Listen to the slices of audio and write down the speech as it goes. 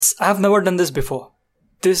I have never done this before.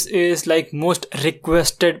 This is like most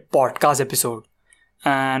requested podcast episode,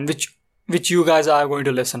 and which you guys are going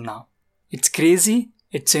to listen now. It's crazy.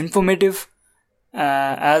 It's informative,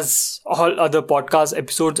 as all other podcast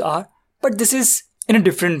episodes are, but this is in a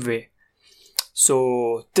different way.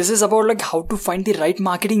 So this is about like how to find the right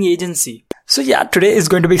marketing agency. So yeah, today is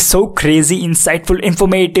going to be so crazy, insightful,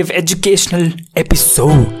 informative, educational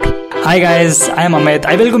episode. Hi guys, I am Amit.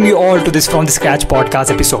 I welcome you all to this From the Scratch podcast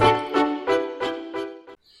episode.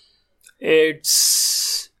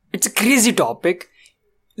 It's a crazy topic.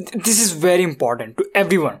 This is very important to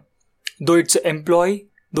everyone. Though it's an employee,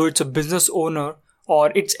 though it's a business owner,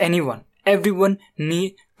 or it's anyone. Everyone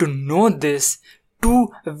need to know this two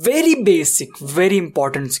very basic, very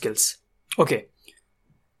important skills. Okay.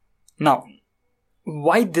 Now,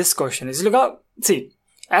 why this question is, see,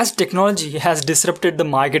 as technology has disrupted the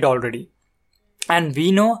market already, and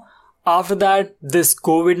we know after that this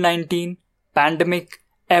COVID-19 pandemic,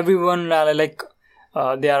 everyone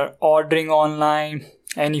they are ordering online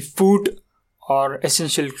any food or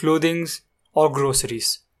essential clothing or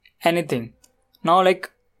groceries, anything. Now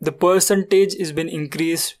the percentage has been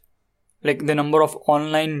increased, like the number of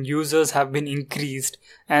online users have been increased,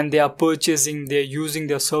 and they are purchasing, they're using,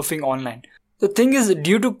 they're surfing online. The thing is,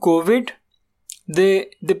 due to COVID, the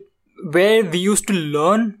where we used to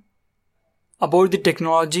learn about the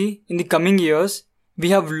technology in the coming years, we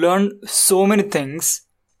have learned so many things.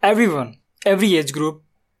 Everyone, every age group,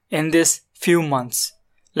 in this few months.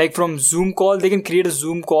 Like from Zoom call, they can create a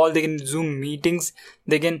Zoom call, they can Zoom meetings,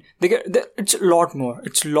 it's a lot more.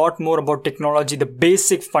 It's a lot more about technology, the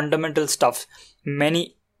basic fundamental stuff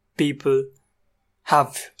many people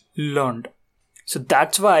have learned. So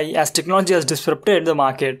that's why, as technology has disrupted the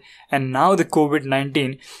market and now the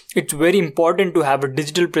COVID-19, it's very important to have a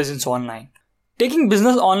digital presence online. Taking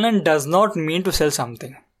business online does not mean to sell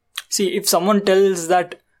something. See, if someone tells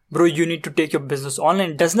that, bro, you need to take your business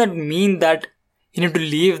online, does not mean that you need to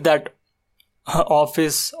leave that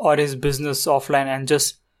office or his business offline and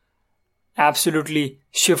just absolutely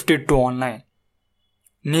shift it to online.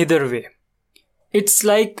 Neither way. It's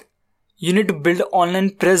like you need to build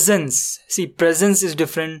online presence. See, presence is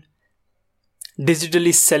different.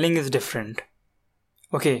 Digitally selling is different.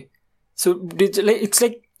 Okay. So it's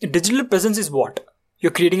like digital presence is what?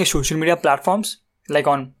 You're creating a social media platforms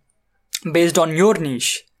based on your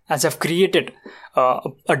niche. As I've created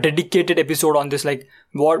a dedicated episode on this,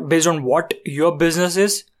 based on what your business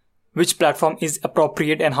is, which platform is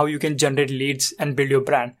appropriate, and how you can generate leads and build your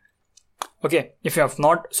brand. Okay, if you have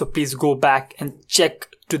not, so please go back and check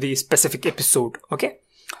to the specific episode. Okay,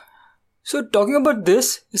 so talking about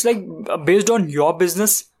this, it's based on your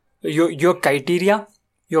business, your criteria,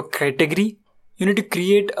 your category. You need to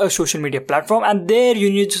create a social media platform, and there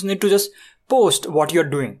you just need to post what you're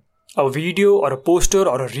doing. A video or a poster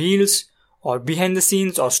or a reels or behind the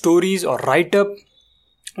scenes or stories or write up,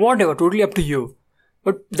 whatever, totally up to you.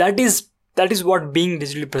 But that is what being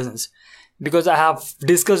digitally present. Because I have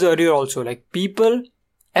discussed earlier also, people,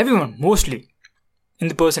 everyone mostly in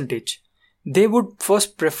the percentage, they would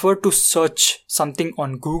first prefer to search something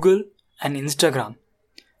on Google and Instagram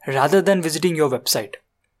rather than visiting your website.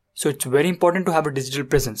 So it's very important to have a digital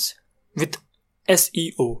presence with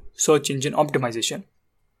SEO, search engine optimization.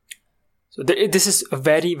 So this is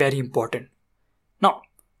very, very important. Now,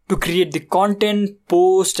 to create the content,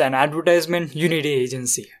 post and advertisement, you need an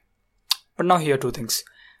agency. But now here are two things.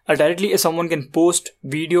 Directly, if someone can post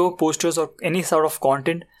video, posters or any sort of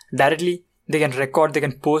content, directly they can record, they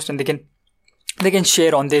can post, and they can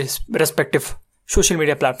share on their respective social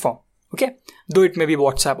media platform. Okay? Though it may be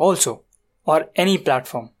WhatsApp also or any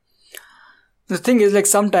platform. The thing is,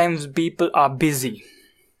 sometimes people are busy.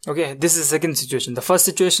 Okay, this is the second situation. The first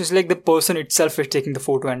situation is the person itself is taking the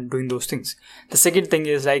photo and doing those things. The second thing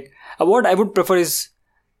is what I would prefer is,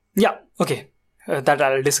 that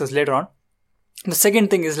I'll discuss later on. The second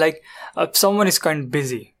thing is someone is kind of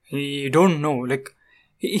busy. He don't know,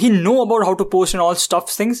 he know about how to post and all stuff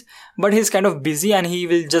things, but he's kind of busy and he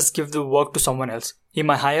will just give the work to someone else. He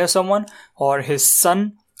might hire someone or his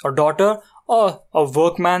son or daughter or a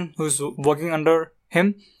workman who's working under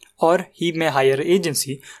him, or he may hire an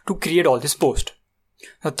agency to create all this post.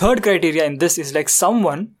 The third criteria in this is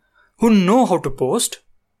someone who know how to post,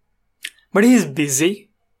 but he is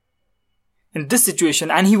busy in this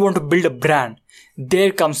situation and he want to build a brand.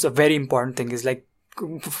 There comes a very important thing is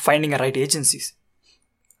finding a right agencies.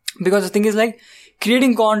 Because the thing is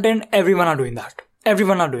creating content, everyone are doing that.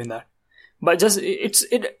 But just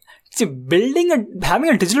having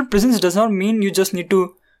a digital presence does not mean you just need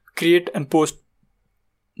to create and post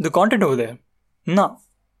the content over there. No.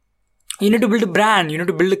 You need to build a brand, you need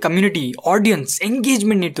to build a community, audience,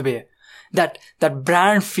 engagement need to be there. That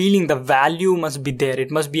brand feeling, the value must be there.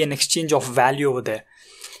 It must be an exchange of value over there.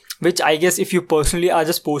 Which I guess if you personally are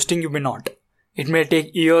just posting, you may not. It may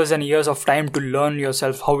take years and years of time to learn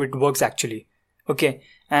yourself how it works actually. Okay.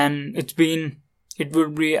 And it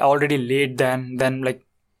would be already late then like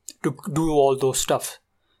to do all those stuff.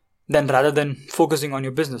 Then rather than focusing on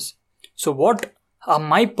your business. So what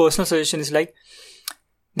my personal suggestion is like,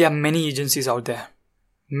 there are many agencies out there.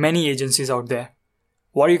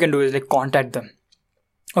 What you can do is like contact them.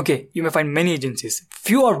 Okay, you may find many agencies.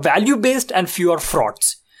 Few are value based and few are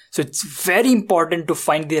frauds. So it's very important to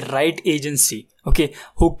find the right agency. Okay,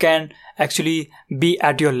 who can actually be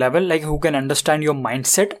at your level, like who can understand your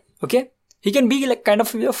mindset. Okay, he can be like kind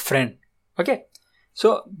of your friend. Okay,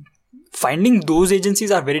 so finding those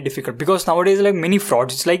agencies are very difficult because nowadays like many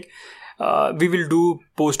frauds. It's like we will do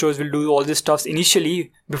posters, we'll do all this stuff.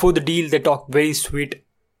 Initially, before the deal, they talk very sweet.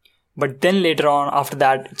 But then later on, after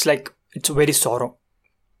that, it's very sorrow.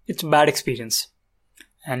 It's a bad experience.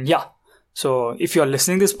 And yeah, so if you're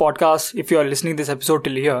listening this podcast, if you're listening this episode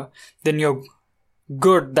till here, then you're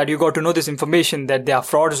good that you got to know this information that there are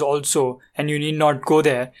frauds also and you need not go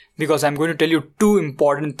there, because I'm going to tell you 2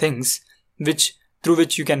 important things through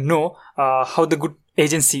which you can know how the good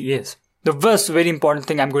agency is. The first very important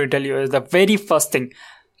thing I'm going to tell you is the very first thing.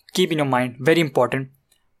 Keep in your mind, very important.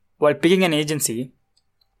 While picking an agency,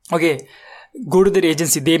 okay, go to their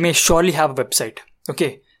agency. They may surely have a website.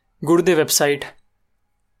 Okay, go to their website.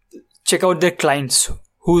 Check out their clients.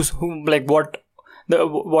 What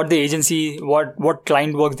the agency, what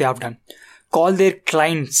client work they have done. Call their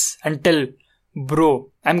clients and tell,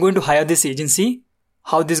 bro, I'm going to hire this agency.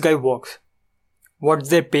 How this guy works? What's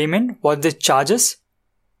their payment? What's their charges?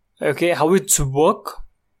 Okay, how it's work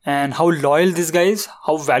and how loyal this guy is,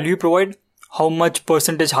 how value provide, how much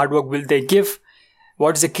percentage hard work will they give,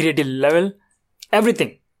 what's the creative level,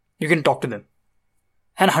 everything. You can talk to them.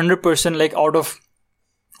 And 100% like out of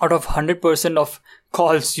 100% of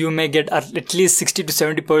calls, you may get at least 60 to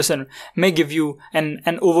 70% may give you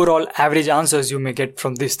an overall average answers you may get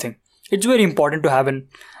from this thing. It's very important to have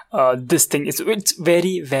this thing. It's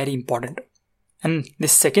very, very important. And the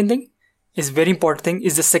second thing is very important thing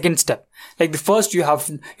is the second step. Like the first, you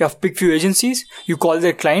have picked few agencies, you call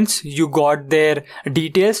their clients, you got their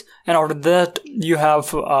details, and out of that you have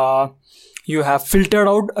filtered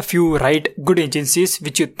out a few good agencies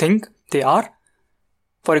which you think they are.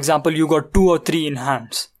 For example, you got 2 or 3 in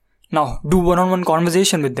hands. Now do one-on-one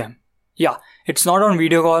conversation with them. Yeah, it's not on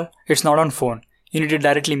video call, it's not on phone. You need to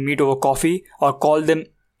directly meet over coffee or call them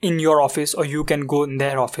in your office, or you can go in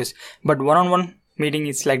their office. But one-on-one meeting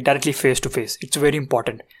is like directly face to face. It's very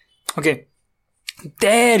important. Okay,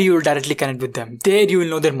 there you will directly connect with them. There you will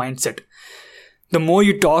know their mindset. The more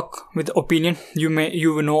you talk with opinion, you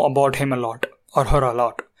will know about him a lot or her a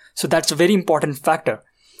lot. So that's a very important factor.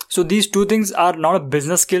 So these 2 things are not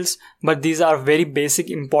business skills, but these are very basic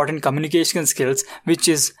important communication skills which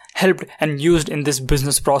is helped and used in this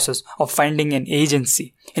business process of finding an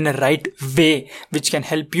agency in a right way, which can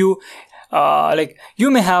help you. Like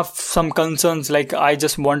you may have some concerns like, I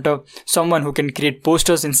just want someone who can create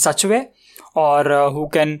posters in such a way, or who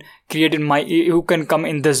can come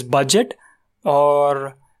in this budget,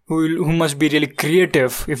 or who must be really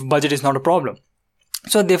creative if budget is not a problem.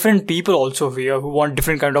 So different people also here who want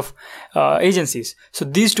different kind of agencies. So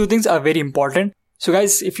these 2 things are very important. So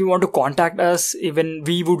guys, if you want to contact us, even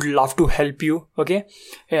we would love to help you. Okay,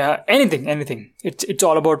 anything. It's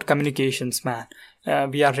all about communications, man.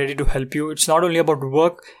 We are ready to help you. It's not only about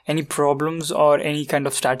work, any problems or any kind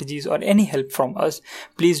of strategies or any help from us,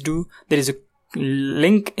 please do. There is a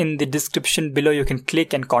link in the description below. You can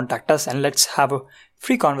click and contact us, and let's have a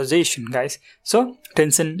free conversation, guys. So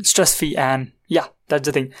tension, stress free, and yeah, that's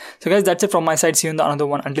the thing. So guys, that's it from my side. See you in the another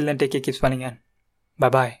one. Until then, take care, keep smiling, and bye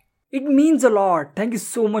bye. It means a lot. Thank you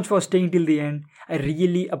so much for staying till the end. I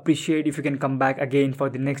really appreciate if you can come back again for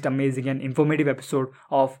the next amazing and informative episode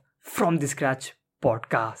of From the Scratch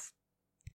podcast.